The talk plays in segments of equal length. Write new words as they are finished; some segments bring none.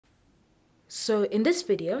So in this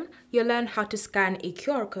video, you'll learn how to scan a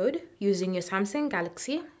QR code using your Samsung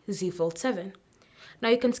Galaxy Z Fold 7. Now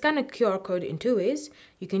you can scan a QR code in two ways.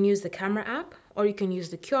 You can use the camera app or you can use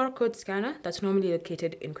the QR code scanner that's normally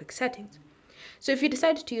located in quick settings. So if you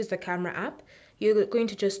decide to use the camera app, you're going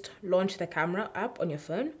to just launch the camera app on your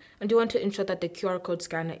phone and you want to ensure that the QR code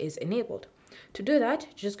scanner is enabled. To do that,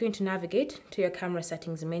 you're just going to navigate to your camera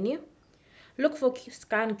settings menu, look for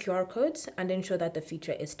scan QR codes and ensure that the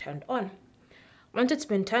feature is turned on. Once it's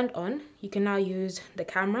been turned on, you can now use the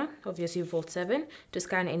camera of your Z Fold 7 to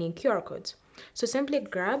scan any QR codes. So simply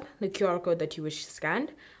grab the QR code that you wish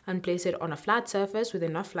scanned and place it on a flat surface with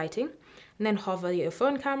enough lighting, and then hover your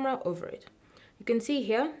phone camera over it. You can see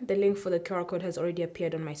here the link for the QR code has already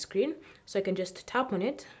appeared on my screen, so I can just tap on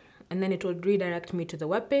it and then it will redirect me to the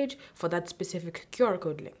web page for that specific QR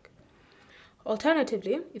code link.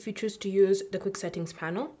 Alternatively, if you choose to use the quick settings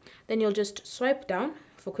panel, then you'll just swipe down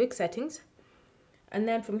for quick settings, and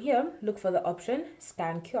then from here, look for the option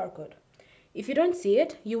Scan QR Code. If you don't see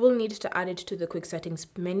it, you will need to add it to the quick settings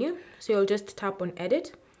menu. So you'll just tap on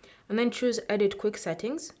Edit and then choose Edit Quick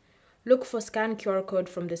Settings. Look for Scan QR Code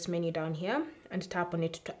from this menu down here and tap on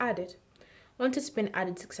it to add it. Once it's been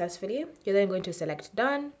added successfully, you're then going to select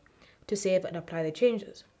Done to save and apply the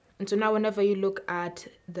changes. And so now whenever you look at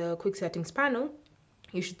the quick settings panel,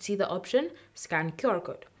 you should see the option Scan QR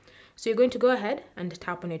Code. So you're going to go ahead and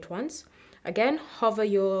tap on it once. Again, hover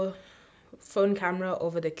your phone camera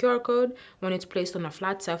over the QR code when it's placed on a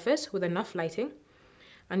flat surface with enough lighting,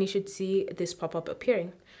 and you should see this pop-up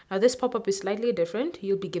appearing. Now this pop-up is slightly different.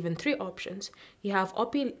 You'll be given three options. You have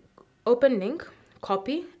open link,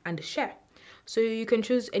 copy, and share. So you can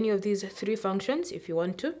choose any of these three functions if you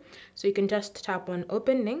want to. So you can just tap on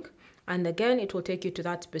open link, and again, it will take you to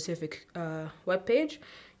that specific web page.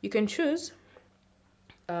 You can choose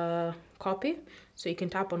copy, so you can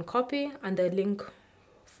tap on copy and the link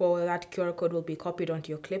for that QR code will be copied onto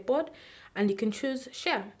your clipboard, and you can choose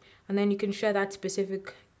share, and then you can share that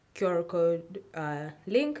specific QR code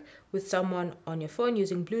link with someone on your phone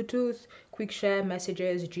using Bluetooth, quick share,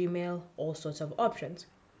 messages, Gmail, all sorts of options.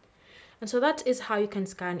 And so that is how you can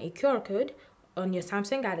scan a QR code on your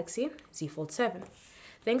Samsung Galaxy Z Fold 7.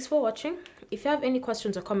 Thanks for watching. If you have any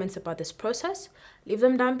questions or comments about this process, leave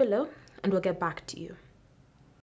them down below and we'll get back to you.